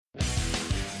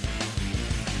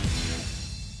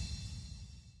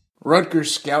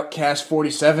Rutgers Scoutcast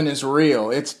 47 is real.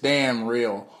 It's damn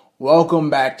real. Welcome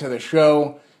back to the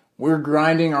show. We're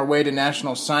grinding our way to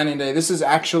National Signing Day. This is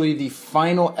actually the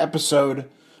final episode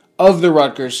of the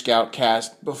Rutgers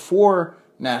Scoutcast before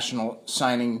National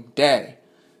Signing Day.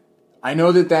 I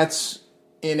know that that's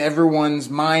in everyone's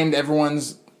mind.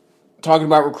 Everyone's talking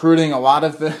about recruiting. A lot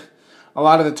of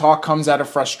the talk comes out of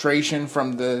frustration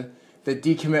from the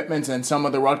decommitments and some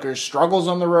of the Rutgers struggles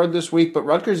on the road this week, but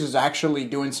Rutgers is actually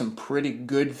doing some pretty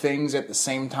good things at the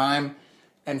same time.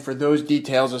 And for those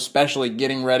details, especially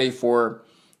getting ready for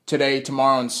today,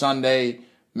 tomorrow, and Sunday,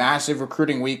 massive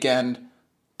recruiting weekend,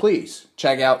 please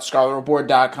check out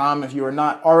ScarletReport.com. If you are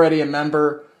not already a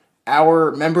member,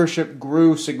 our membership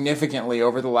grew significantly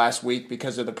over the last week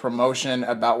because of the promotion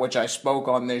about which I spoke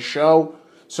on this show.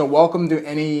 So welcome to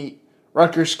any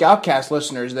Rutgers Scoutcast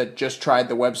listeners that just tried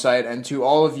the website, and to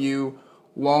all of you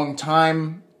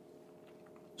long-time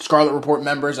Scarlet Report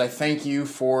members, I thank you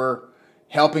for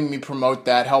helping me promote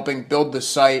that, helping build the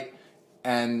site,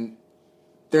 and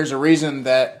there's a reason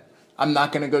that I'm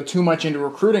not going to go too much into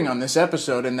recruiting on this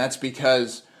episode, and that's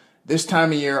because this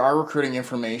time of year, our recruiting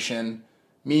information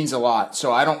means a lot,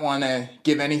 so I don't want to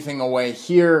give anything away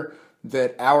here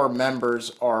that our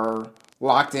members are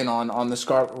locked in on the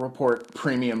Scarlet Report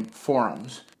Premium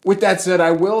forums. With that said, I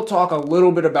will talk a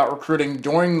little bit about recruiting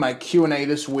during my Q&A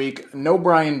this week. No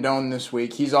Brian Doan this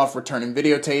week. He's off returning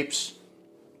videotapes.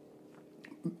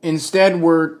 Instead,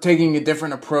 we're taking a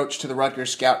different approach to the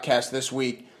Rutgers Scoutcast this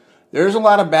week. There's a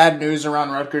lot of bad news around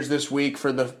Rutgers this week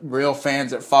for the real fans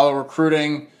that follow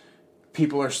recruiting.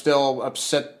 People are still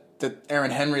upset that Aaron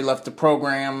Henry left the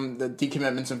program, the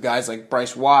decommitments of guys like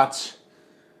Bryce Watts.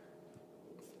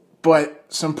 But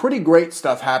some pretty great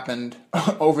stuff happened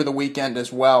over the weekend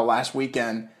as well, last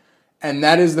weekend. And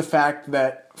that is the fact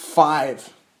that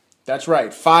five-time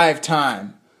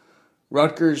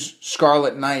Rutgers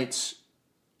Scarlet Knights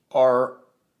are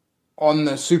on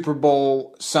the Super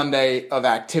Bowl Sunday of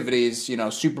activities,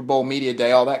 Super Bowl Media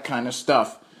Day, all that kind of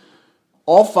stuff.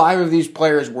 All five of these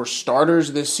players were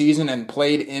starters this season and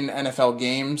played in NFL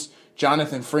games.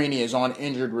 Jonathan Freeney is on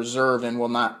injured reserve and will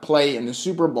not play in the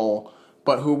Super Bowl.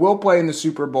 But who will play in the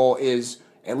Super Bowl is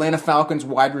Atlanta Falcons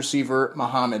wide receiver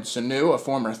Mohamed Sanu, a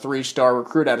former three-star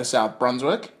recruit out of South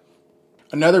Brunswick.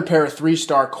 Another pair of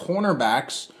three-star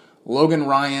cornerbacks, Logan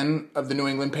Ryan of the New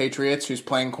England Patriots, who's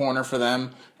playing corner for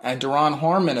them, and Duron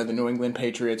Harmon of the New England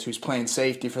Patriots, who's playing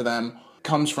safety for them,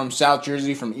 comes from South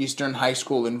Jersey, from Eastern High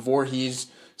School in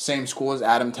Voorhees, same school as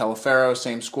Adam Telefero,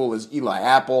 same school as Eli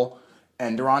Apple,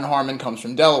 and Duron Harmon comes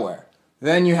from Delaware.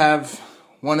 Then you have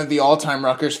one of the all-time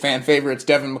Rutgers fan favorites,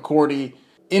 Devin McCourty,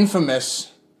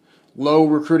 infamous low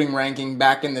recruiting ranking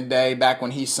back in the day, back when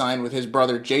he signed with his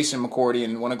brother Jason McCourty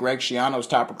in one of Greg Schiano's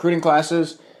top recruiting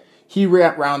classes. He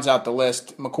rounds out the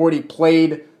list. McCourty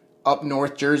played in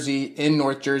North Jersey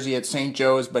at St.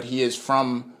 Joe's, but he is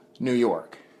from New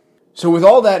York. So with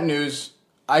all that news,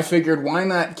 I figured why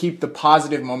not keep the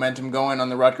positive momentum going on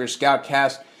the Rutgers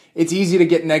Scoutcast. It's easy to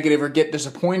get negative or get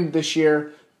disappointed this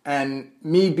year. And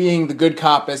me being the good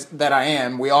cop that I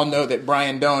am, we all know that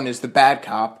Brian Doan is the bad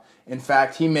cop. In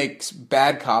fact, he makes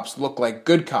bad cops look like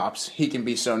good cops. He can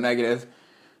be so negative.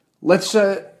 Let's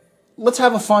have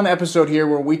a fun episode here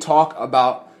where we talk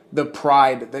about the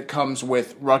pride that comes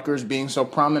with Rutgers being so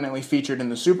prominently featured in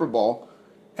the Super Bowl.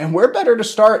 And where better to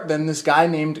start than this guy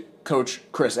named Coach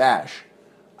Chris Ash.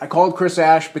 I called Chris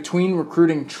Ash between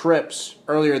recruiting trips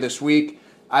earlier this week.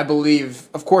 I believe,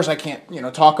 of course I can't,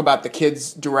 talk about the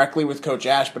kids directly with Coach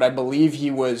Ash, but I believe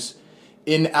he was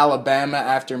in Alabama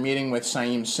after meeting with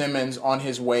Saeem Simmons on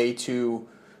his way to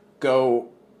go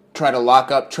try to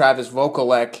lock up Travis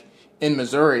Vokalek in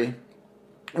Missouri.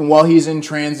 And while he's in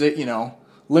transit,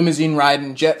 limousine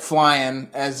riding, jet flying,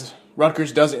 as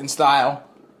Rutgers does it in style,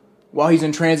 while he's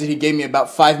in transit, he gave me about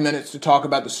 5 minutes to talk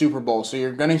about the Super Bowl. So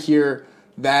you're going to hear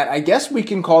that. I guess we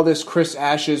can call this Chris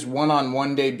Ash's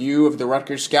one-on-one debut of the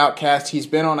Rutgers Scoutcast. He's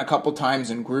been on a couple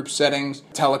times in group settings,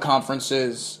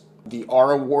 teleconferences, the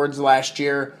R Awards last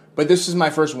year, but this is my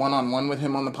first one-on-one with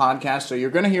him on the podcast, so you're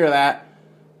going to hear that,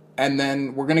 and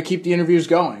then we're going to keep the interviews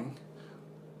going.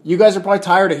 You guys are probably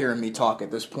tired of hearing me talk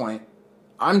at this point.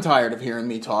 I'm tired of hearing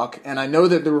me talk, and I know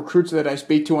that the recruits that I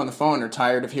speak to on the phone are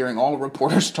tired of hearing all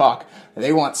reporters talk.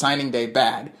 They want signing day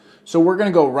bad. So we're going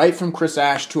to go right from Chris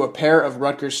Ash to a pair of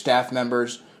Rutgers staff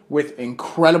members with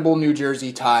incredible New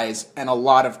Jersey ties and a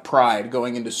lot of pride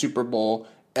going into Super Bowl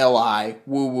LI,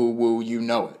 woo, woo, woo, you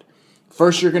know it.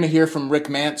 First, you're going to hear from Rick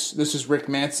Mantz. This is Rick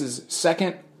Mantz's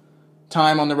second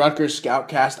time on the Rutgers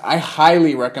Scoutcast. I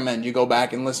highly recommend you go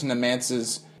back and listen to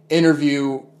Mantz's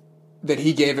interview that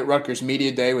he gave at Rutgers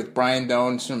Media Day with Brian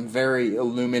Doan, some very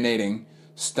illuminating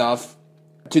stuff.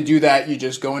 To do that, you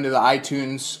just go into the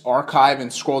iTunes archive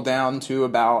and scroll down to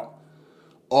about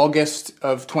August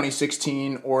of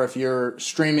 2016, or if you're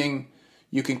streaming,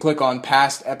 you can click on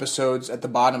past episodes at the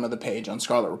bottom of the page on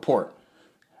Scarlet Report.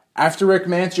 After Rick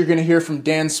Mance, you're going to hear from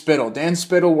Dan Spittle. Dan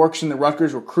Spittle works in the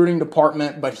Rutgers recruiting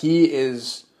department, but he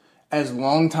is as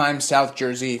longtime South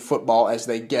Jersey football as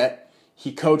they get.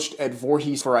 He coached at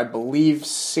Voorhees for, I believe,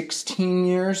 16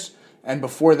 years, and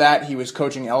before that, he was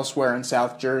coaching elsewhere in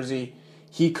South Jersey.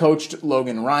 He coached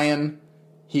Logan Ryan,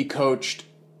 he coached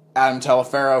Adam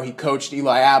Teleferro, he coached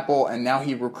Eli Apple, and now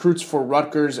he recruits for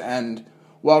Rutgers. And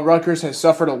while Rutgers has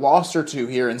suffered a loss or two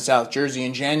here in South Jersey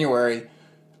in January,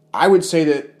 I would say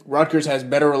that Rutgers has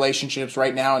better relationships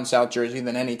right now in South Jersey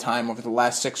than any time over the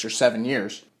last 6 or 7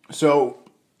 years. So,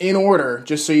 in order,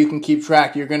 just so you can keep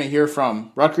track, you're going to hear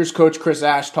from Rutgers coach Chris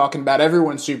Ash talking about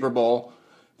everyone's Super Bowl.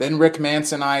 Then Rick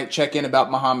Mance and I check in about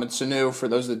Mohamed Sanu. For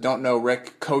those that don't know,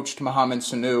 Rick coached Mohamed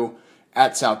Sanu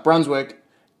at South Brunswick.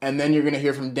 And then you're going to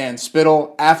hear from Dan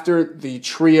Spittle. After the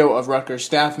trio of Rutgers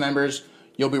staff members,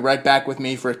 you'll be right back with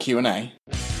me for a Q&A.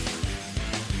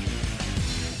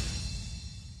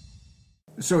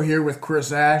 So here with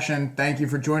Chris Ash, and thank you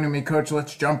for joining me, Coach.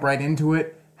 Let's jump right into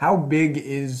it. How big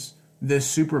is this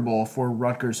Super Bowl for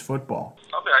Rutgers football?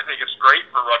 I think it's great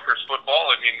for Rutgers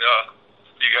football. I mean,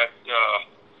 you got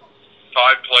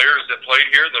 5 players that played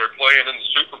here that are playing in the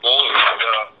Super Bowl.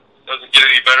 It doesn't get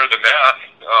any better than that.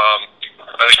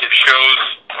 I think it shows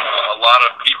a lot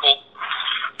of people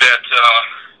that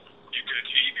you can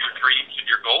achieve your dreams and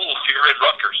your goals here at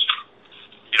Rutgers.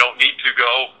 You don't need to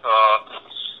go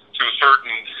to a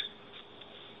certain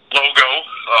logo,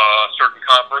 certain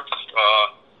conference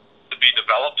to be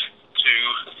developed to,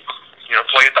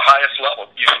 play at the highest level.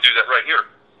 You can do that right here.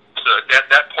 So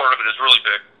that part of it is really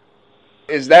big.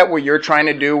 Is that what you're trying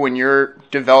to do when you're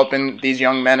developing these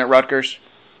young men at Rutgers?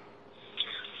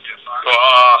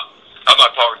 I'm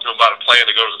not talking to them about a plan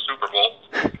to go to the Super Bowl.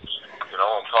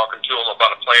 I'm talking to them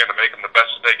about a plan to make them the best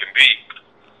that they can be.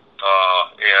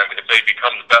 And if they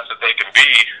become the best that they can be,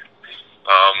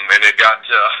 and they've got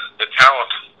the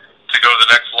talent to go to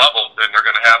the next level, then they're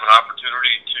going to have an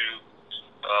opportunity to,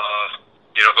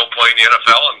 go play in the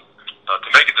NFL. And to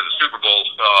make it to the Super Bowl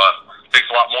takes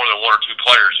a lot more than 1 or 2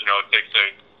 players. It takes a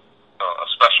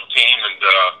special team, and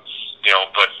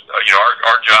our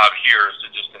job here is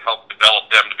to help develop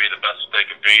them to be the best that they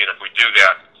can be. And if we do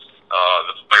that,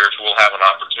 the players will have an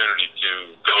opportunity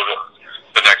to go to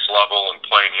the next level and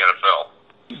play in the NFL.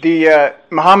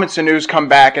 Mohamed Sanu's come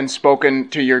back and spoken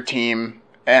to your team,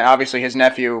 and obviously his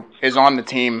nephew is on the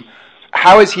team.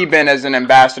 How has he been as an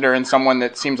ambassador and someone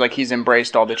that seems like he's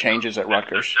embraced all the changes at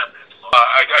Rutgers?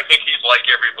 I think he's like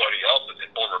everybody else as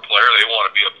a former player. They want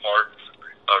to be a part,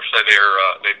 or say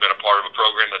they've been a part of a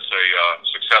program that's a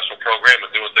successful program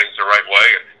and doing things the right way.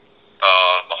 And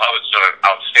Mohamed's done an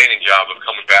outstanding job of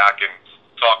coming back and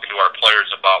talking to our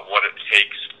players about what it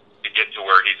takes to get to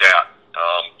where he's at.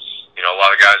 A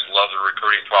lot of guys love the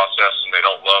recruiting process, and they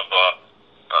don't love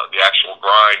the actual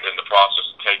grind and the process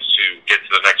it takes to get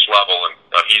to the next level. And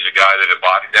he's a guy that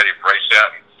embodied that, embraced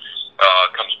that, and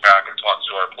comes back and talks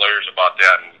to our players about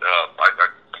that. And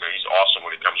he's awesome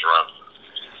when he comes around.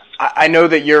 I know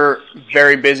that you're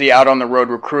very busy out on the road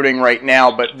recruiting right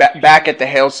now, but back at the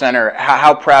Hale Center,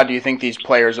 how proud do you think these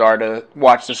players are to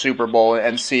watch the Super Bowl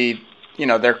and see,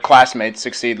 their classmates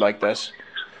succeed like this?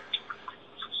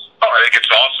 Oh, I think it's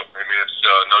awesome. I mean, it's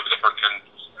no different than,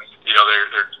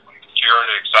 they're cheering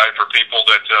and excited for people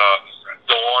that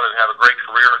go on and have a great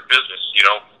career in business.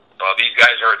 These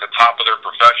guys are at the top of their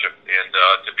profession, and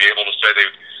to be able to say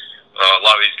a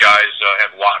lot of these guys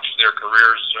have watched their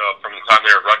careers from the time they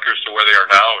were at Rutgers to where they are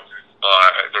now.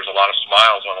 There's a lot of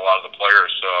smiles on a lot of the players.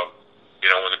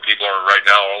 When the people are right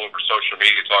now all over social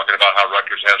media talking about how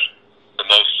Rutgers has the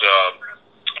most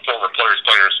former players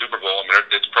playing in a Super Bowl. I mean,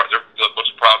 they're the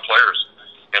most proud players,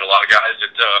 and a lot of guys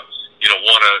that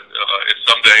want to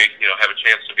someday have a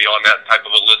chance to be on that type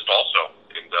of a list also,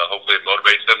 and hopefully it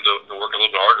motivates them to work a little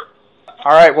bit harder.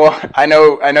 All right. Well, I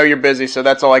know you're busy, so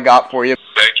that's all I got for you.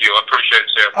 Thank you. I appreciate it,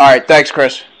 Sam. All right. Thanks,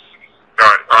 Chris. All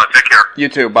right. Take care. You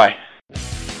too. Bye. Sam,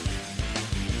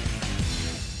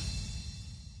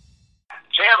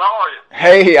 how are you?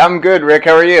 Hey, I'm good, Rick.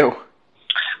 How are you?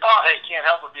 Oh, hey, can't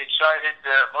help but be excited.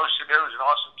 Most of it was an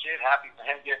awesome kid. Happy for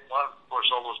him getting one. Of course,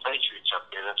 all those Patriots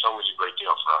up there. That's always a great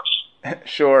deal for us.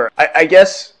 Sure. I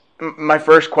guess my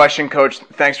first question, Coach,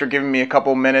 thanks for giving me a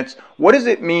couple minutes. What does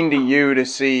it mean to you to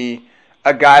see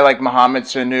a guy like Mohamed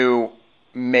Sanu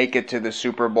make it to the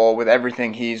Super Bowl with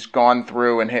everything he's gone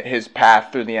through and his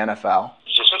path through the NFL?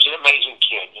 He's just such an amazing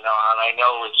I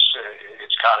know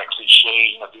it's kind of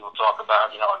cliche. People talk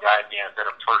about a guy being a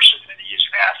better person than he is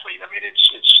an athlete. I mean, it's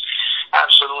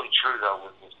absolutely true though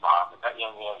with Mom. And that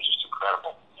young man was just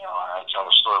incredible. I tell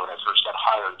a story when I first got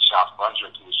hired at South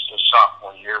Brunswick. It was his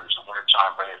sophomore year. It was the winter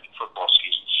time right after football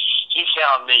season. He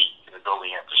found me in the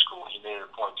building after school. He made it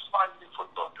a point to find me a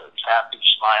football coach, happy,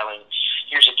 smiling.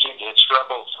 Here's a kid that had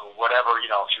struggled, so whatever, if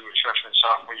you were a freshman,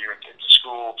 sophomore year at the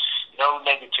school, no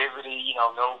negativity,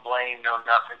 no blame, no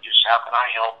nothing. Just how can I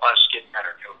help us get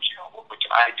better, coach? What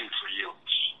can I do for you?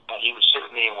 And he would sit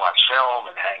with me and watch film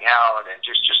and hang out, and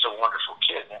just a wonderful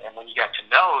kid. And when you got to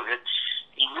know that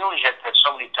he really had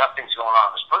so many tough things going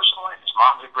on in his personal life. His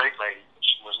mom's a great lady.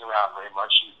 She wasn't around very much.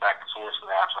 She was back and forth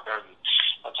with Africa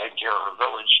and taking care of her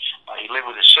village. He lived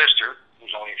with his sister, who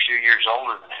was only a few years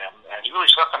older than him, and he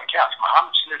really slept on the couch.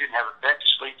 Muhammad Senior didn't have a bed to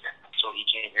sleep in until he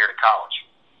came here to college.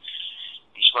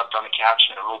 He slept on the couch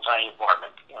in a little tiny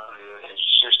apartment. His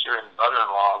sister and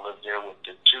mother-in-law lived there with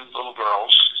the two little girls,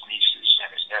 his nieces, and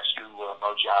his nephew,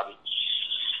 Mojabi.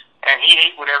 And he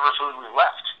ate whatever food was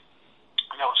left.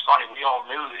 It's funny, we all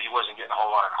knew that he wasn't getting a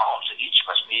whole lot at home. So each of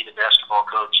us, me, the basketball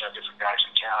coach, different guys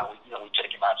in town, we'd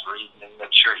take him out for eating and make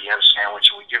sure he had a sandwich,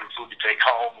 and we'd give him food to take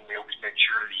home, and we always make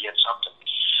sure that he had something.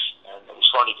 And it was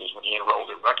funny because when he enrolled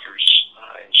at Rutgers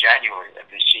in January of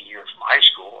his senior year from high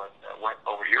school, and went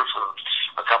over here for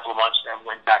a couple of months, then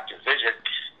went back to visit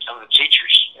some of the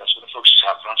teachers. So the folks in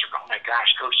South Brunswick, oh my gosh,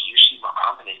 coach, do you see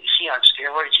Muhammad? Is he on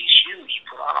steroids? He's huge. He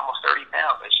put on almost 30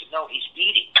 pounds. I said, no, he's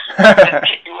eating.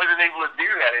 He wasn't able to do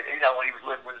that, when he was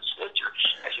living with his sister.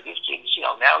 I said, this kid,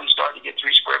 now he's starting to get 3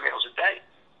 square meals a day.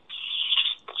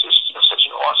 It's just such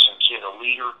an awesome kid, a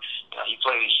leader. He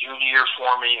played his junior year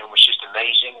for me and was just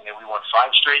amazing. And then we won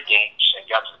 5 straight games and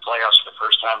got to the playoffs for the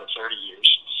first time in 30 years.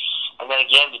 And then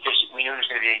again, because we knew he was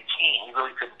going to be 18, he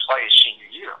really couldn't play his senior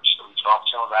year. So we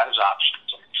talked to him about his options.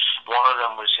 And one of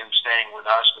them was him staying with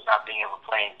us but not being able to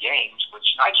play in games, which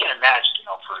I can't imagine,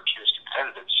 for a kid as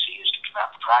competitive to see is to come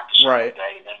out and practice every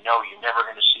day and then know you're never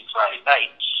going to see Friday night.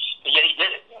 But yet he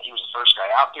did it. He was the first guy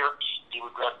out there. He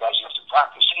would grab guys after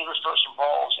practice, and he was throwing some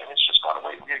balls, and it's just gone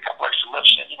away. We get a couple extra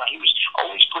lifts, and he was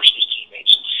always pushing his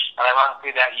teammates. And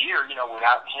ironically, that year,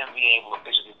 without him being able to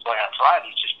physically play on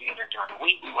Fridays, just being there during the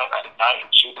week, we went out at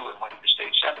 9-2 and went to the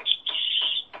state semis.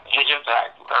 His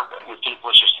impact with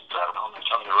people is just incredible. And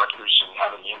coming to Rutgers and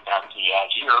having the impact he had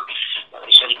here,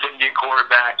 they said he couldn't be a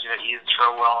quarterback. He didn't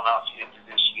throw well enough. He didn't do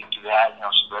this, he didn't do that.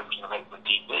 So Greg's going to make him a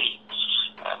DB.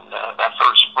 And that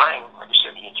first spring, like I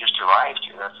said, he had just arrived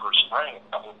here that first spring. A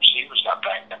couple of receivers got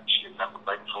banged up. You remember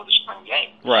right before the spring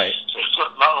game. Right. So he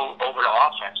flipped low over to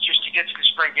offense just to get to the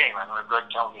spring game. I remember Greg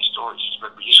telling me stories.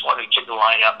 But we just wanted a kid to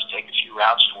line up to take a few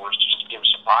routes for us just to give us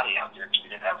a body out there because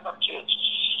we didn't have enough kids.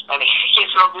 I mean, he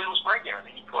threw a unbelievable spring game. I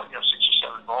mean, he caught 6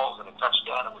 or 7 balls and a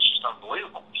touchdown. It was just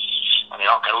unbelievable. I mean,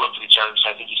 all kind of looked at each other and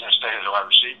said, I think he's going to stay as a wide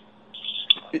receiver.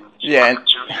 Yeah. It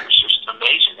was just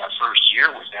amazing that first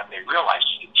year with them. They realized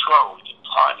he could throw, he could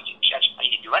punt, he could catch, he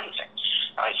could do anything.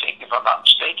 And I think, if I'm not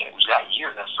mistaken, it was that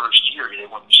year, that first year, they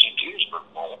went to St. Petersburg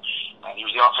Bowl, and he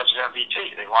was the offensive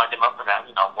MVP. They lined him up in that,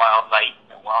 wild night,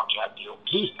 wildcat deal.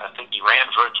 And I think he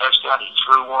ran for a touchdown. He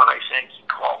threw one, I think. He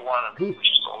caught one, and he was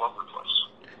just all over the place.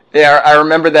 Yeah, I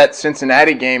remember that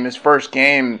Cincinnati game, his first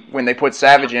game, when they put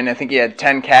Savage in. I think he had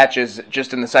 10 catches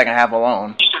just in the second half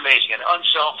alone. Just amazing and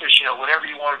unselfish, whatever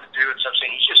you wanted to do. It's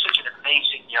something. He's just such an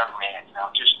amazing young man,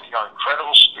 just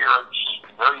incredible spirit,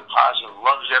 very positive,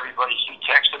 loves everybody. If you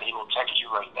text him, he will text you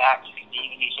right back. If you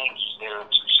need anything, he's there in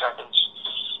 2 seconds.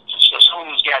 Some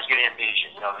of these guys get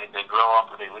amnesia. They grow up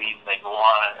or they leave and they go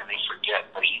on and they forget.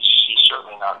 But he's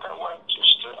certainly not that way.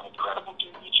 Just an incredible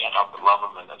dude. You can't help but love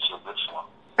him, and that's so good for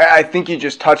him. I think you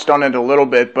just touched on it a little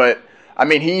bit, but I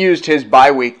mean, he used his bye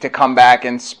week to come back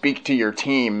and speak to your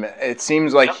team. It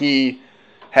seems like he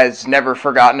has never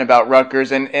forgotten about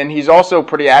Rutgers, and he's also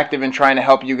pretty active in trying to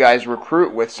help you guys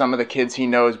recruit with some of the kids he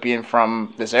knows being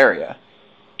from this area.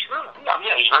 Sure.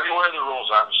 Yeah, he's very aware of the rules,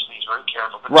 obviously. He's very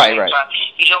careful. But right. Time,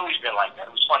 he's always been like that.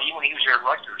 It was funny, even when he was here at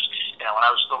Rutgers, when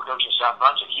I was still coaching South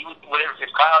Brunswick, he would,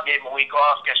 if Kyle gave him a week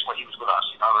off, guess what? He was with us.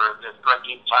 Or if Greg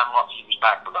gave him time off, he was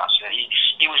back with us.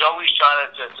 He was always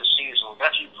trying to see his little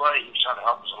nephew play. He was trying to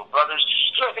help his little brothers.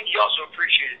 So I think he also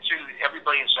appreciated, too,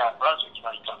 everybody in South Brunswick. You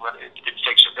talk about it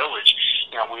takes a village.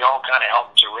 We all kind of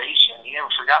helped to raise him. He never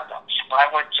forgot that. When I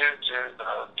went to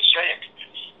Passaic,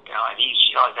 and he's,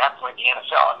 at that point in the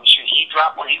NFL, I mean, he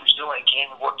dropped what he was doing and came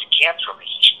and worked at camp for me.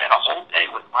 He spent a whole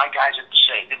day with my guys at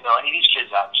Passaic. Didn't know any of these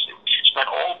kids, obviously. Spent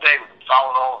all day with him,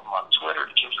 followed all of them on Twitter.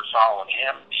 The kids were following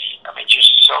him. I mean, just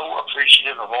so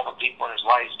appreciative of all the people in his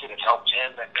life that have helped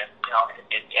him, and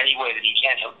in any way that he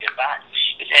can, he'll give back.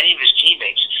 If any of his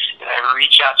teammates Did I ever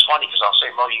reach out? It's funny because I'll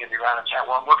say, Mo, you going to be around in town?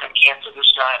 Well, I'm working a camp for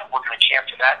this guy, and I'm working a camp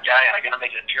for that guy, and I'm going to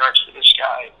make an appearance for this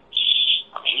guy.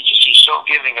 I mean, he's so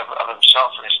giving of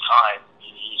himself and his time.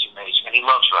 He's amazing. And he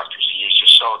loves Rutgers. He is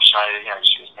just so excited. You know,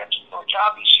 he's mentioned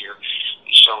job. He's here.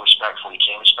 He's so respectful. He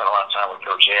came and spent a lot of time with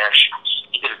Coach Ash.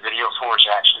 He did a video for us,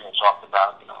 actually, and talked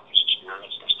about, his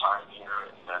experience this time here.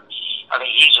 And I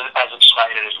think he's as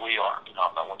excited as we are,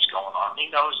 about what's going on. He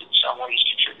knows in some ways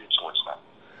he's contributed towards that.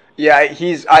 Yeah,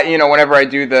 whenever I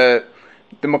do the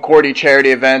McCourty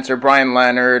charity events or Brian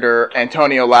Leonard or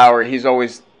Antonio Lowry, he's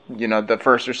always, the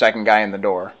first or second guy in the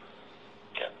door.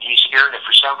 Yeah, he's here, and if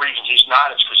for some reason he's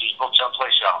not, it's because he's booked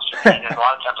someplace else. And a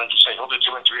lot of times, like you say, he'll do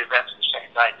 2 and 3 events in the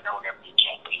same night, whenever he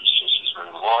can. But he's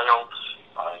very loyal,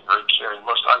 very caring,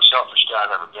 most unselfish guy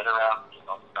I've ever been around.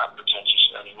 Not pretentious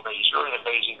in any way. He's really an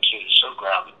amazing kid. He's so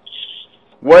grounded.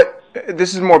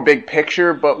 This is more big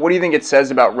picture, but what do you think it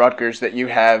says about Rutgers that you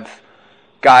have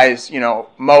guys,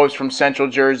 Mo's from Central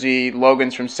Jersey,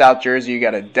 Logan's from South Jersey, you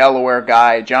got a Delaware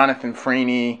guy, Jonathan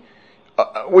Freeney.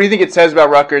 What do you think it says about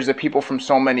Rutgers that people from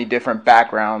so many different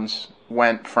backgrounds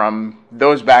went from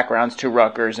those backgrounds to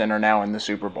Rutgers and are now in the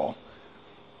Super Bowl?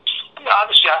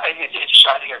 Obviously, it's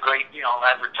I think a great,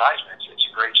 advertisement. It's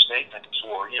a great statement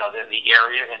for, the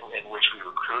area in which we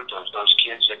recruit those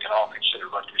kids that can all consider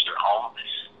Rutgers their home.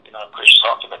 Chris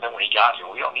talked about that when he got here.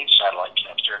 We don't need satellite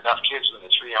camps. There are enough kids with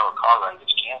a 3-hour car ride to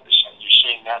this campus, and you're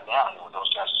seeing that now, with those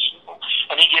guys at Super Bowl.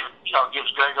 And he gives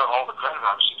Greg all the credit,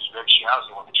 obviously, because Greg Schiano's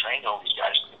the one that trained all these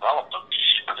guys to develop them.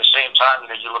 At the same time,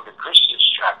 you look at Chris's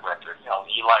track record,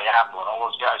 Eli Apple and all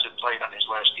those guys that played on his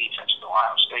last defense at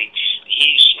Ohio State.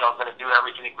 He's, going to do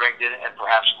everything that Greg did and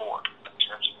perhaps more in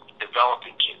terms of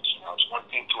developing kids. It's one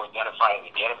thing to identify and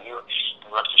to get them here. And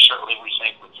Rutgers, certainly, we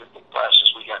think with the classes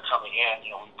we got coming in,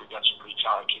 we've got some pretty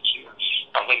talented kids here.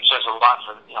 I think it says a lot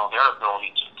for, their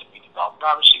ability to be developed.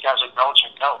 But obviously, guys like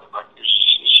Belichick know that Rutgers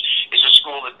is a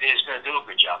school that is going to do a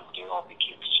good job of developing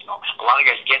kids. A lot of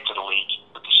guys get to the league,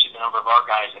 but to see the number of our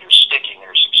guys that are sticking, that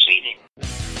are succeeding.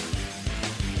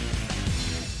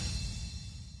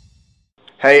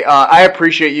 Hey, I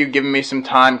appreciate you giving me some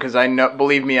time because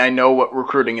believe me, I know what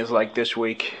recruiting is like this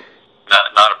week.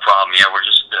 Not a problem. Yeah, we're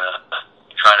just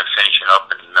trying to finish it up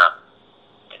and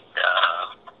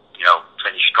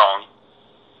finish strong,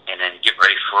 and then get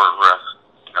ready for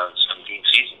the 17th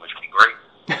season, which would be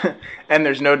great. And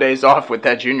there's no days off with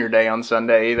that junior day on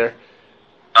Sunday either.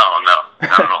 Oh no,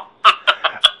 not at all.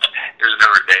 There's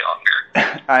never a day off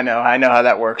here. I know how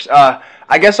that works.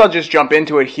 I guess I'll just jump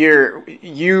into it here.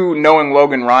 You knowing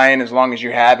Logan Ryan as long as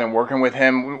you have and working with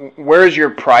him, where is your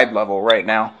pride level right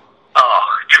now? Oh,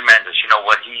 tremendous. You know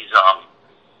what? He's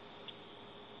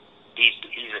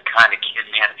the kind of kid,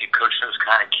 man. If you coach those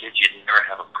kind of kids, you'd never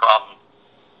have a problem.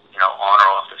 On or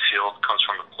off the field. Comes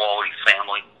from a quality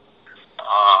family.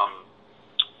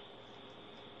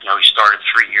 He started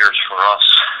 3 years for us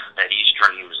at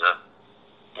Eastern. He was a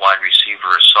wide receiver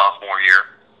his sophomore year.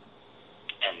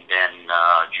 And then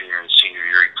junior and senior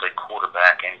year, he played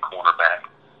quarterback and cornerback.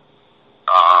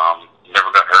 Never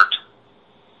got hurt.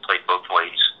 Played both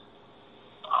ways.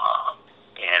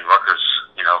 And Rutgers,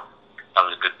 that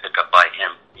was a good pickup by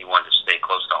him. He wanted to stay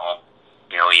close to home.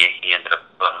 He ended up,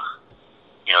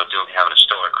 having a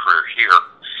stellar career here.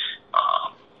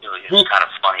 It was kind of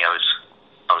funny. I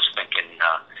was thinking,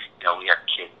 we had a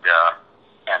kid,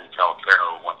 Adam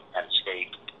Telefero, went to Penn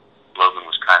State. Logan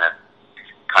was kind of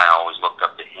always looked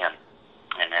up to him,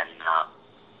 and then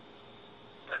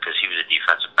because he was a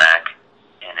defensive back,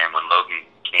 and then when Logan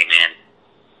came in,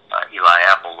 Eli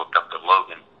Apple looked up to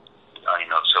Logan.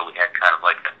 So we had kind of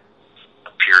like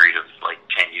a period of like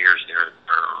 10 years there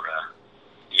where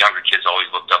the younger kids always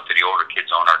looked up to the older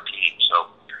kids on our team. So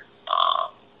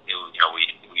we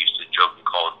used to joke and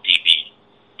call it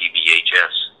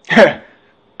DBHS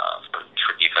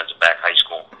for defensive back high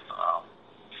school.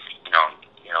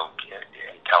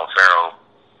 Califero,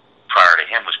 prior to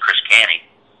him, was Chris Canny,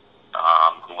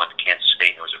 who went to Kansas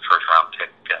State and was a first-round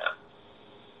pick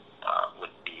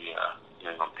with the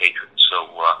New England Patriots. So,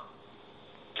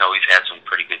 we've had some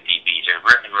pretty good DBs and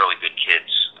really good kids.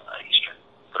 Eastern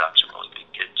put out some really good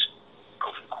kids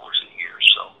over the course of the year.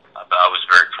 So, I was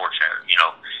very fortunate.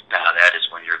 Now that is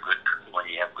when you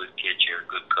have good kids, you're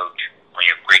a good coach. When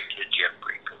you have great kids, you have a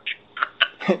great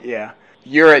coach. Yeah.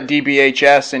 You're at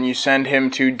DBHS and you send him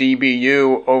to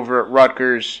DBU over at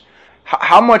Rutgers.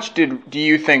 How much do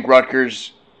you think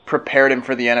Rutgers prepared him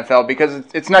for the NFL? Because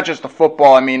it's not just the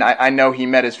football. I mean, I know he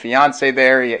met his fiance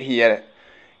there. He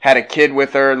had a kid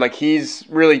with her. Like, he's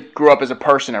really grew up as a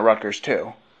person at Rutgers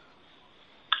too.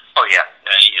 Oh yeah,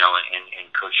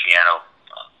 and Coach Schiano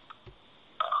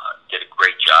did a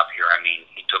great job here. I mean,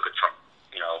 he took it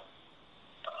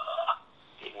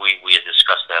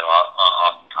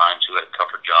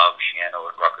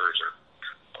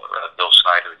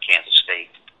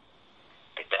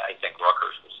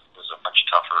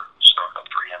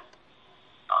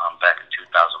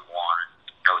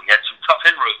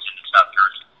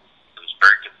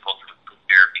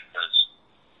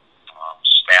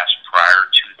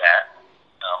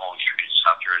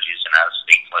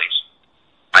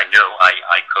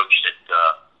I coached at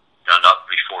not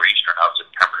before Eastern. I was at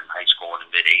Pemberton High School in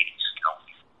the mid '80s.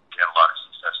 We had a lot of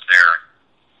success there.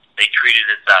 They treated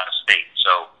it out of state.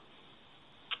 So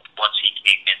once he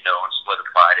came in, though, and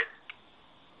solidified it,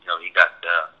 he got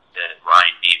the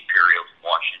Ryan D. Imperial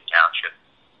from Washington Township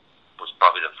was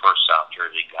probably the first South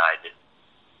Jersey guy that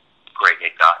Greg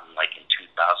had gotten like in 2006,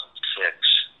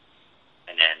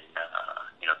 and then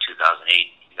 2008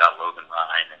 he got Logan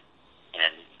Ryan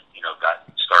and got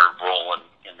started rolling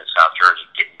in the South Jersey,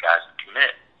 getting guys to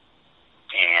commit,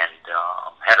 and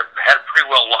had it pretty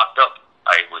well locked up.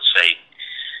 I would say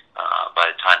by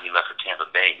the time he left for Tampa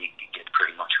Bay, he could get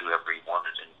pretty much whoever he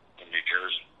wanted in New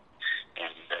Jersey.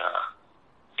 And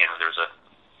there's a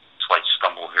slight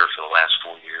stumble here for the last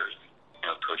 4 years.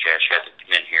 Coach Ash had to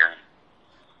come in here and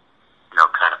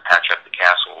kind of patch up the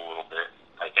castle a little bit.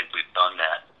 I think we've done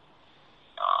that,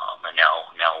 and now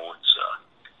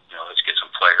let's get some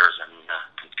players and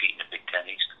compete in the Big Ten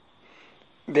East.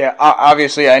 Yeah,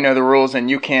 obviously I know the rules, and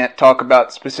you can't talk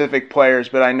about specific players,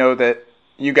 but I know that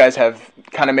you guys have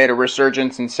kind of made a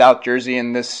resurgence in South Jersey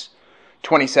in this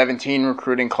 2017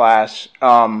 recruiting class.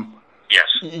 Yes.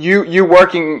 You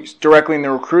working directly in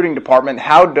the recruiting department,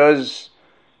 how does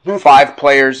 5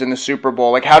 players in the Super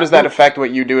Bowl, how does that affect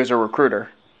what you do as a recruiter?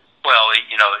 Well,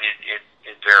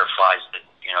 it verifies that,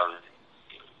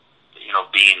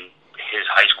 being his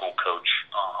high school coach,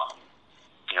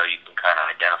 you can kind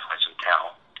of identify some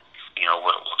talent.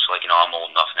 What it looks like. I'm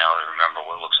old enough now to remember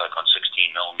what it looks like on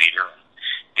 16 millimeter and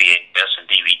VHS and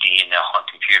DVD and now on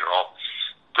computer. All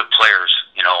good players,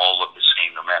 all look the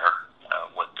same no matter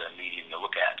what the medium you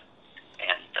look at.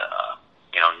 And,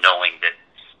 knowing that,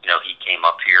 he came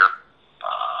up here,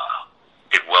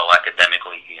 did well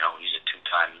academically. He's a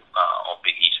 2-time All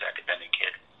Big East academic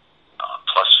kid.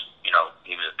 Plus,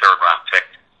 he was a 3rd-round pick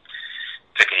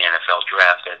in the NFL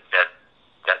draft.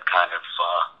 That kind of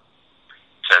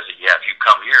says that, if you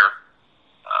come here,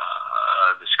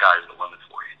 the sky's the limit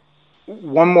for you.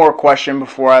 One more question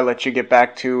before I let you get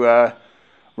back to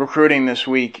recruiting this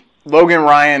week. Logan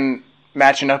Ryan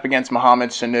matching up against Mohamed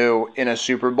Sanu in a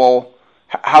Super Bowl.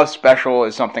 How special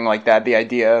is something like that, the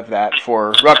idea of that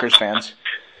for Rutgers fans?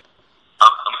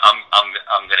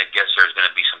 I'm going to guess there's going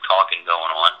to be some talking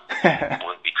going on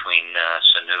between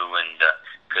Sanu and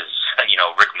because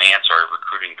Rick Mance, our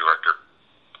recruiting director,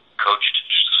 coached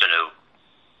Sanu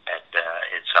at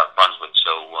South Brunswick.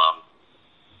 So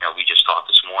we just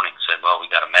talked this morning. Said, well, we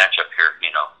got a matchup here,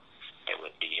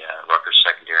 with the Rutgers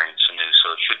secondary and Sanu.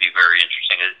 So it should be very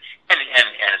interesting, and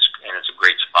it's a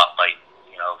great spotlight,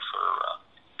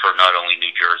 for not only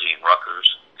New Jersey and Rutgers,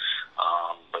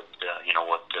 but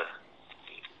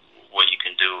what you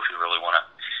can do if you really want to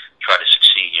try to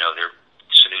succeed.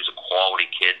 Sanu's a quality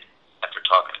kid. After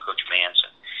talking to Coach Mance,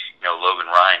 and Logan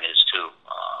Ryan is too.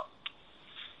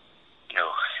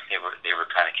 They were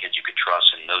kind of kids you could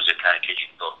trust, and those are the kind of kids you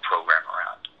can build a program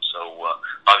around. So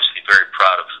obviously, very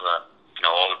proud of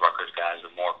all the Rutgers guys,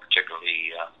 but more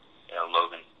particularly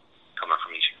Logan coming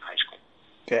from Eastern High School.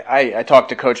 Yeah, I talked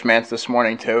to Coach Mance this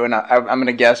morning too, and I'm going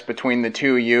to guess between the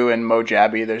two of you and Mo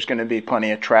Jabby, there's going to be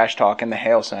plenty of trash talk in the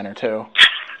Hale Center too.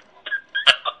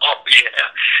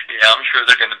 I'm sure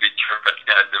they're going to be terrific.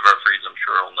 The referees, I'm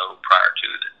sure, will know prior to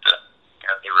that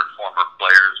they were former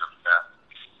players,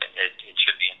 and it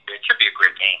should be a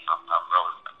great game. I'm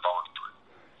really looking forward to it.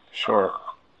 Sure.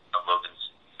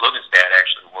 Logan's dad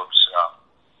actually works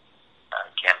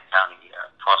Camden County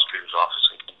Prosecutor's Office.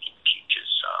 I think he teaches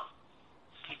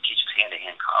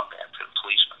hand-to-hand combat to the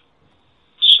policemen.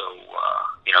 So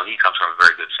he comes from a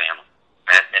very good family,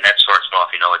 and that starts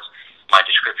off. It's my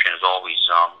description is always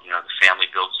the family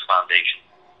builds the foundation,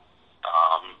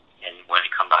 and when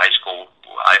you come to high school,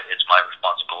 it's my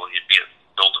responsibility to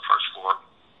build the first floor.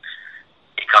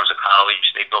 He comes to college,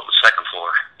 they build the second floor,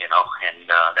 and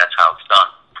that's how it's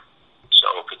done. So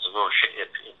if it's a little if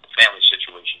the family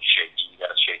situation is shaky, you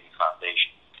got a shaky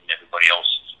foundation, and everybody else,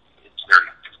 it's very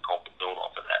difficult to build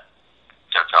off of that.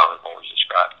 That's how I've always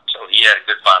described it. So he had a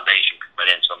good foundation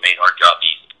coming in, so it made our job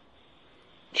easy.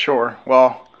 Sure.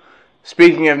 Well,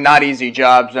 speaking of not easy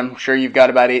jobs, I'm sure you've got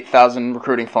about 8,000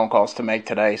 recruiting phone calls to make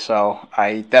today, so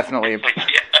I definitely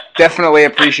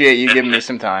appreciate you giving me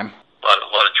some time. A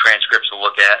lot of transcripts to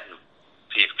look at and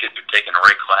see if kids are taking the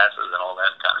right classes and all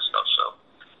that kind of stuff. So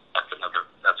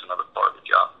that's another part of the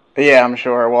job. Yeah, I'm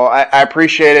sure. Well, I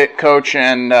appreciate it, Coach,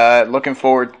 and looking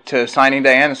forward to signing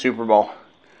day and the Super Bowl.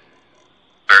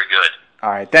 Very good. All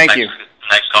right, thank you.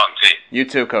 Nice talking to you. You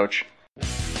too, Coach.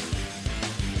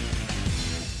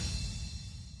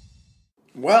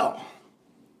 Well,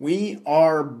 we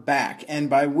are back, and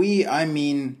by we, I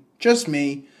mean just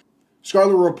me.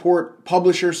 Scarlet Report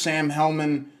publisher Sam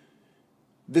Hellman.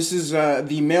 This is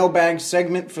the mailbag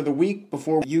segment for the week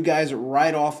before you guys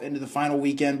ride off into the final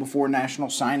weekend before National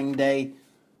Signing Day.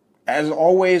 As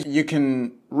always, you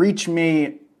can reach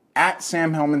me at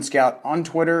Sam Hellman Scout on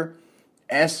Twitter,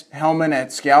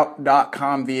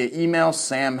 shellman@scout.com via email,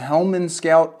 Sam Hellman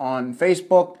Scout on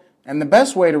Facebook. And the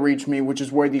best way to reach me, which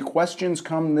is where the questions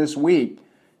come this week,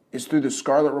 is through the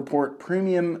Scarlet Report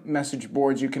premium message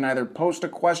boards. You can either post a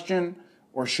question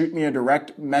or shoot me a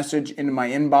direct message into my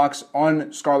inbox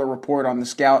on Scarlet Report on the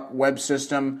Scout web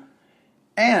system.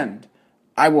 And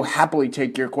I will happily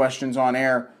take your questions on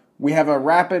air. We have a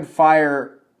rapid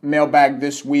fire mailbag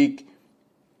this week.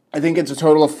 I think it's a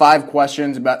total of 5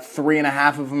 questions. About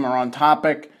 3.5 of them are on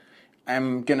topic.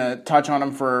 I'm going to touch on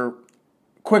them for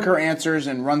quicker answers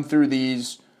and run through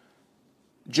these.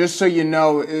 Just so you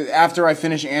know, after I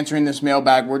finish answering this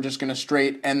mailbag, we're just going to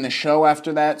straight end the show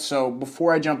after that. So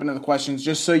before I jump into the questions,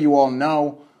 just so you all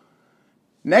know,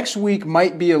 next week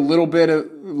might be a little bit of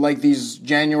like these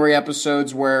January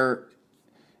episodes where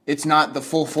it's not the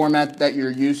full format that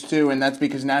you're used to, and that's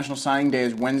because National Signing Day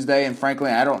is Wednesday, and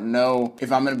frankly, I don't know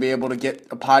if I'm going to be able to get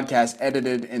a podcast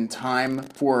edited in time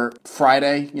for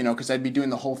Friday, because I'd be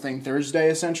doing the whole thing Thursday,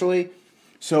 essentially.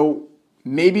 So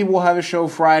maybe we'll have a show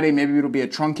Friday, maybe it'll be a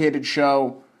truncated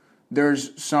show.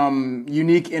 There's some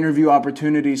unique interview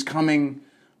opportunities coming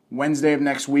Wednesday of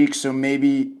next week, so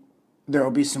maybe there will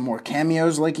be some more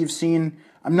cameos like you've seen.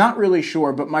 I'm not really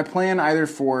sure, but my plan either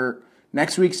for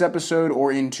next week's episode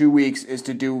or in 2 weeks is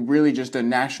to do really just a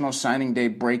National Signing Day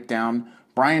breakdown.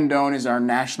 Brian Doan is our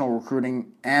national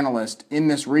recruiting analyst in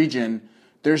this region.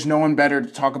 There's no one better to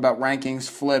talk about rankings,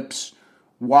 flips,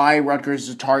 why Rutgers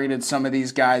has targeted some of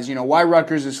these guys. Why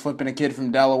Rutgers is flipping a kid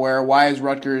from Delaware. Why is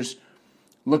Rutgers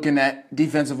looking at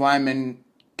defensive linemen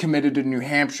committed to New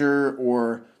Hampshire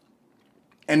or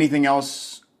anything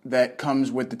else that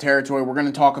comes with the territory. We're going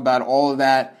to talk about all of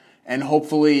that. And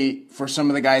hopefully for some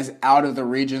of the guys out of the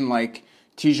region like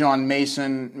Tijon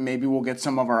Mason, maybe we'll get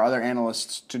some of our other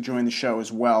analysts to join the show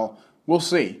as well. We'll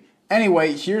see.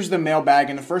 Anyway, here's the mailbag.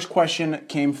 And the first question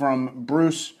came from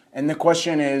Bruce. And the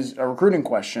question is a recruiting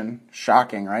question.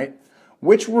 Shocking, right?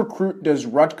 Which recruit does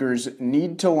Rutgers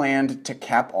need to land to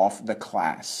cap off the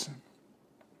class?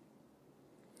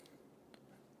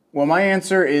 Well, my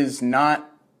answer is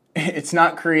it's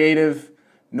not creative,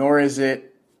 nor is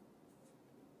it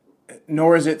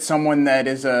someone that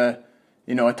is a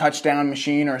touchdown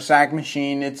machine or a sack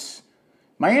machine.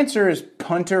 My answer is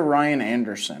punter Ryan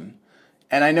Anderson.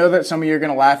 And I know that some of you are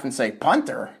going to laugh and say,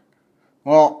 punter?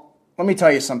 Well, let me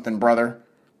tell you something, brother.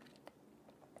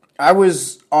 I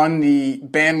was on the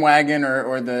bandwagon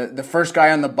or the first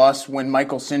guy on the bus when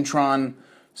Michael Cintron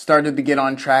started to get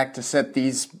on track to set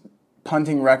these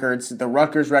punting records, the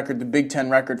Rutgers record, the Big Ten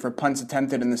record for punts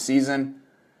attempted in the season.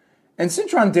 And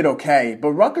Cintron did okay,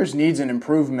 but Rutgers needs an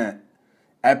improvement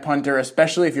at punter,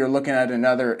 especially if you're looking at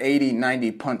another 80,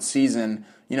 90 punt season.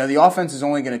 The offense is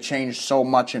only going to change so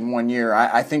much in 1 year.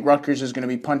 I think Rutgers is going to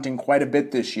be punting quite a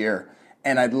bit this year,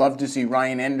 and I'd love to see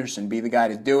Ryan Anderson be the guy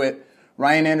to do it.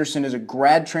 Ryan Anderson is a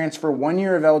grad transfer, 1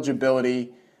 year of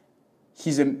eligibility.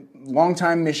 He's a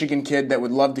longtime Michigan kid that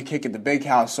would love to kick at the big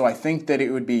house, so I think that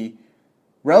it would be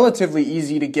relatively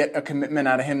easy to get a commitment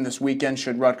out of him this weekend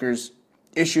should Rutgers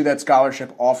issue that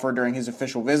scholarship offer during his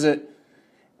official visit.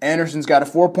 Anderson's got a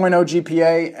 4.0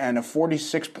 GPA and a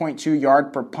 46.2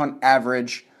 yard per punt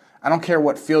average. I don't care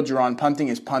what field you're on, punting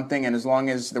is punting, and as long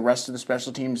as the rest of the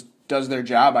special teams does their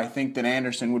job, I think that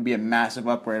Anderson would be a massive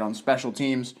upgrade on special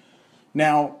teams.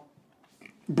 Now,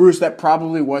 Bruce, that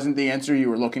probably wasn't the answer you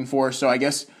were looking for, so I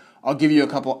guess I'll give you a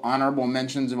couple honorable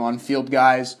mentions of on-field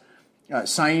guys.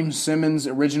 Saim Simmons,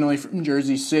 originally from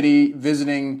Jersey City,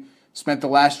 spent the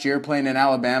last year playing in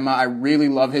Alabama. I really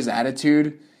love his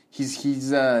attitude.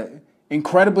 He's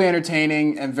incredibly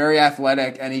entertaining and very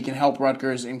athletic, and he can help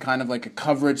Rutgers in kind of like a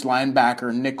coverage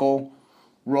linebacker nickel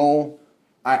role.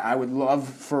 I would love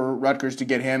for Rutgers to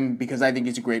get him because I think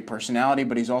he's a great personality,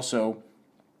 but he's also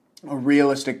a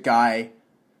realistic guy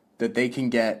that they can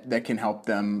get that can help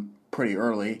them pretty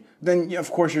early. Then,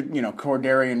 of course,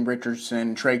 Cordarian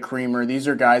Richardson, Trey Creamer. These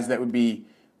are guys that would be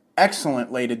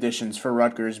excellent late additions for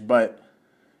Rutgers, but,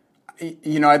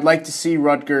 I'd like to see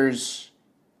Rutgers,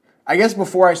 I guess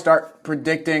before I start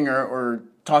predicting or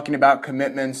talking about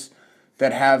commitments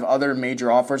that have other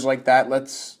major offers like that,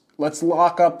 let's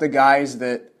lock up the guys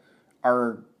that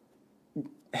are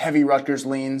heavy Rutgers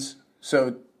leans.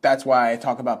 So that's why I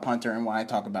talk about punter and why I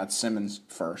talk about Simmons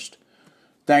first.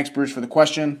 Thanks, Bruce, for the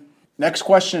question. Next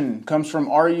question comes from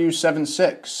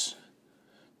RU76.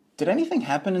 Did anything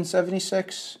happen in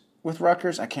 76? with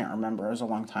Rutgers? I can't remember. It was a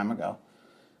long time ago.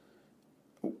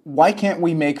 Why can't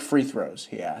we make free throws,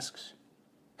 he asks.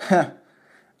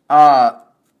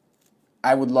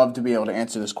 I would love to be able to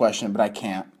answer this question, but I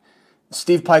can't.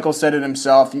 Steve Peichel said it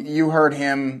himself. You heard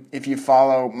him if you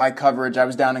follow my coverage. I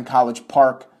was down in College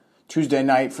Park Tuesday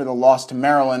night for the loss to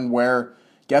Maryland, where,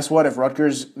 guess what? If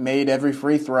Rutgers made every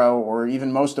free throw, or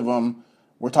even most of them,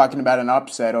 we're talking about an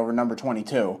upset over number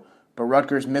 22. But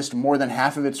Rutgers missed more than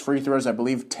half of its free throws. I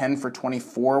believe 10 for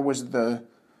 24 was the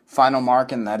final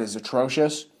mark, and that is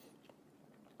atrocious.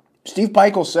 Steve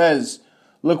Peichel says,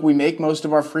 look, we make most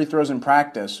of our free throws in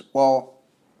practice. Well,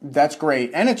 that's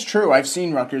great. And it's true. I've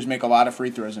seen Rutgers make a lot of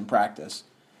free throws in practice.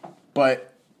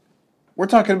 But we're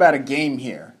talking about a game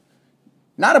here.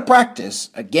 Not a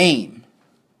practice, a game.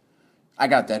 I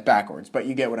got that backwards, but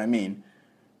you get what I mean.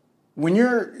 When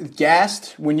you're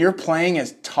gassed, when you're playing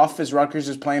as tough as Rutgers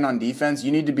is playing on defense,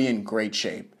 you need to be in great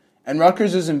shape. And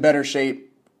Rutgers is in better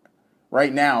shape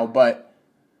right now, but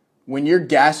when you're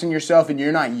gassing yourself and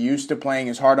you're not used to playing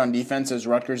as hard on defense as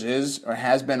Rutgers is or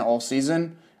has been all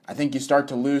season, I think you start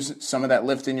to lose some of that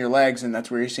lift in your legs, and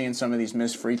that's where you're seeing some of these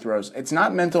missed free throws. It's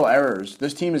not mental errors.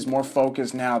 This team is more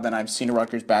focused now than I've seen a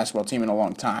Rutgers basketball team in a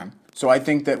long time. So I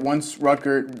think that once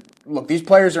Rutgers... Look, these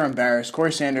players are embarrassed.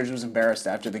 Corey Sanders was embarrassed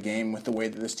after the game with the way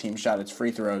that this team shot its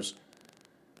free throws.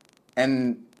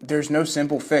 And there's no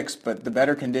simple fix, but the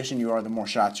better condition you are, the more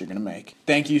shots you're going to make.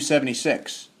 Thank you,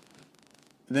 76.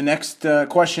 The next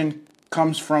question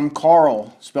comes from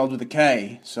Carl, spelled with a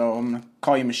K, so I'm going to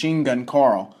call you Machine Gun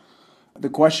Carl. The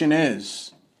question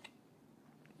is,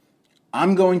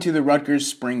 I'm going to the Rutgers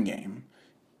spring game.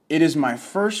 It is my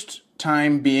first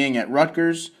time being at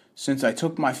Rutgers since I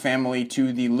took my family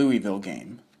to the Louisville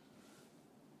game.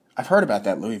 I've heard about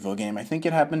that Louisville game. I think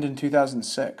it happened in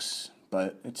 2006,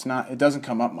 but it doesn't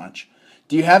come up much.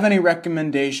 Do you have any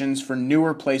recommendations for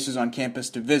newer places on campus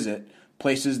to visit,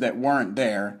 places that weren't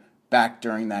there back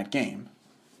during that game?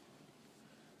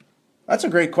 That's a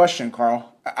great question,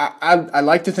 Carl. I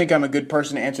like to think I'm a good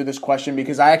person to answer this question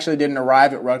because I actually didn't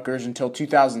arrive at Rutgers until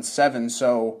 2007,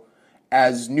 so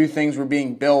as new things were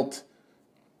being built,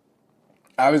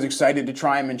 I was excited to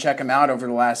try them and check them out over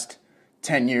the last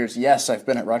 10 years. Yes, I've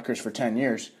been at Rutgers for 10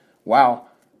 years. Wow.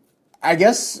 I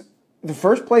guess the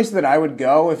first place that I would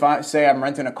go if I say I'm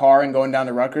renting a car and going down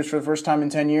to Rutgers for the first time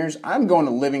in 10 years, I'm going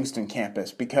to Livingston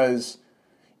campus because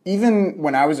even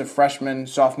when I was a freshman,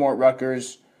 sophomore at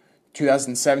Rutgers,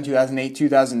 2007, 2008,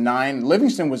 2009,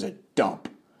 Livingston was a dump.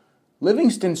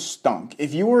 Livingston stunk.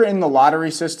 If you were in the lottery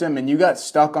system and you got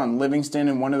stuck on Livingston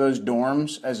in one of those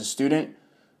dorms as a student,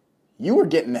 you were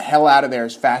getting the hell out of there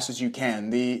as fast as you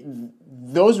can.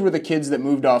 Those were the kids that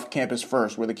moved off campus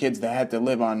first, were the kids that had to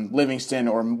live on Livingston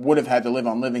or would have had to live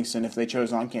on Livingston if they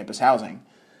chose on-campus housing.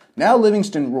 Now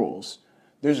Livingston rules.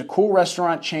 There's a cool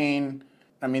restaurant chain.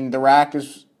 I mean, the Rack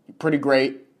is pretty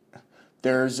great.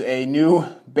 There's a new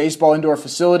baseball indoor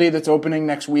facility that's opening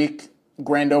next week.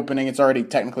 Grand opening. It's already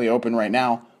technically open right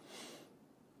now.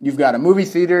 You've got a movie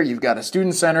theater. You've got a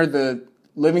student center. The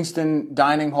Livingston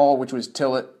Dining Hall, which was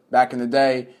Tillet back in the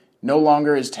day, no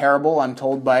longer is terrible, I'm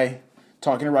told by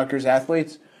talking to Rutgers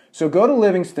athletes. So go to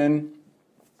Livingston,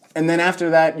 and then after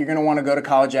that, you're going to want to go to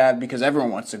College Ave because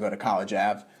everyone wants to go to College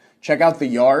Ave. Check out the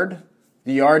Yard.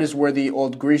 The Yard is where the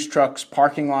old Grease Trucks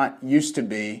parking lot used to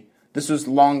be. This was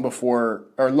long before,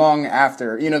 or long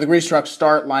after. You know, the Grease Trucks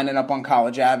start lining up on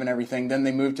College Ave and everything. Then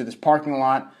they move to this parking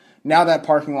lot. Now that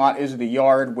parking lot is the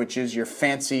Yard, which is your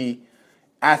fancy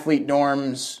athlete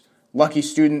dorms, lucky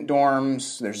student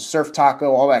dorms. There's a surf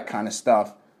taco, all that kind of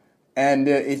stuff. And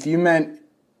if you meant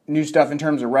new stuff in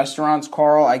terms of restaurants,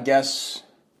 Carl, I guess,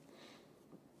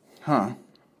 Well,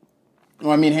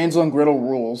 I mean, Hansel and Gretel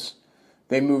rules.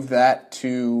 They moved that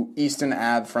to Easton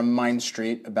Ave from Mine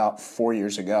Street about 4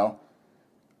 years ago.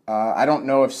 I don't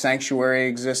know if Sanctuary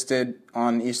existed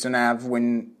on Easton Ave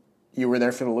when you were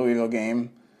there for the Louisville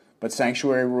game, but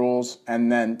Sanctuary rules.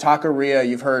 And then Taqueria,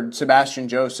 you've heard Sebastian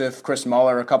Joseph, Chris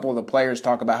Muller, a couple of the players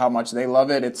talk about how much they love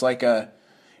it. It's like a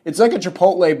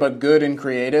Chipotle, but good and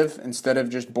creative instead of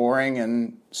just boring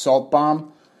and salt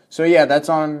bomb. So yeah, that's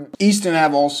on Easton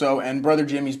Ave also, and Brother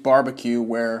Jimmy's Barbecue,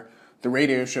 where the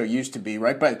radio show used to be,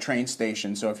 right by the train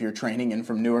station. So if you're training in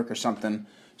from Newark or something,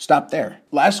 stop there.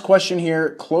 Last question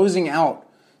here, closing out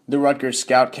the Rutgers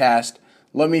Scoutcast.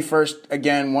 Let me first,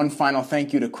 again, one final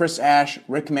thank you to Chris Ash,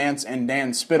 Rick Mance, and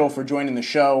Dan Spittle for joining the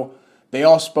show. They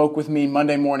all spoke with me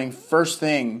Monday morning, first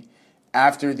thing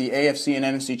after the AFC and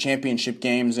NFC championship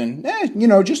games. And,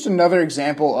 just another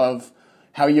example of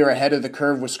how you're ahead of the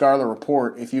curve with Scarlet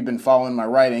Report if you've been following my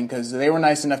writing, because they were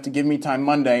nice enough to give me time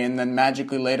Monday, and then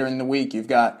magically later in the week you've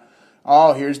got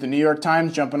oh, here's the New York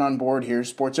Times jumping on board, here's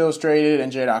Sports Illustrated,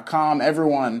 NJ.com,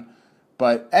 everyone.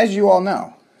 But as you all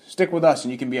know, stick with us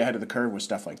and you can be ahead of the curve with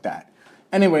stuff like that.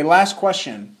 Anyway, last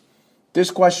question. This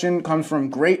question comes from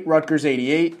Great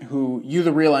Rutgers88, who you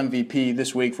the real MVP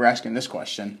this week for asking this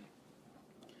question.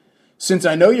 Since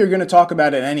I know you're going to talk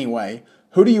about it anyway,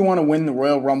 who do you want to win the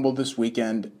Royal Rumble this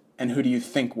weekend, and who do you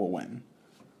think will win?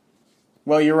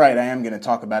 Well, you're right, I am going to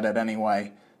talk about it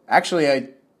anyway. Actually, I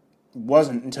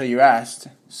wasn't until you asked,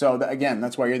 so again,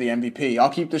 that's why you're the MVP. I'll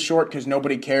keep this short because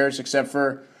nobody cares except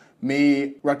for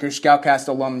me, Rutgers Scoutcast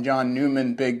alum John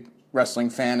Newman, big wrestling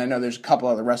fan. I know there's a couple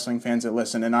other wrestling fans that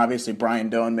listen, and obviously Brian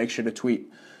Doan. Make sure to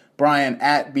tweet Brian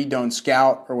at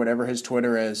BDoanScout or whatever his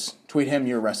Twitter is. Tweet him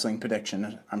your wrestling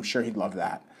prediction. I'm sure he'd love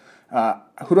that.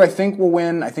 Who do I think will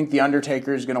win? I think The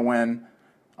Undertaker is going to win.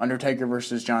 Undertaker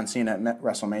versus John Cena at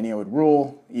WrestleMania would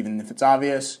rule, even if it's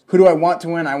obvious. Who do I want to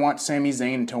win? I want Sami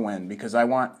Zayn to win because I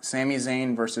want Sami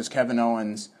Zayn versus Kevin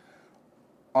Owens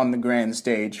on the grand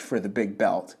stage for the big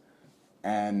belt.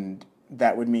 And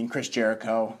that would mean Chris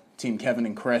Jericho, Team Kevin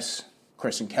and Chris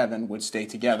and Kevin would stay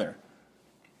together.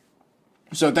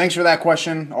 So thanks for that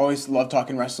question. Always love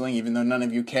talking wrestling, even though none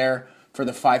of you care. For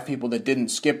the 5 people that didn't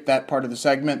skip that part of the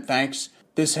segment, thanks.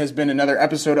 This has been another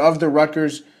episode of the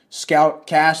Rutgers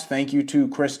Scoutcast. Thank you to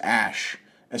Chris Ash,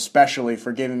 especially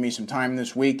for giving me some time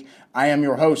this week. I am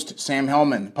your host, Sam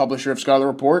Hellman, publisher of Scarlet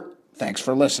Report. Thanks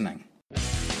for listening.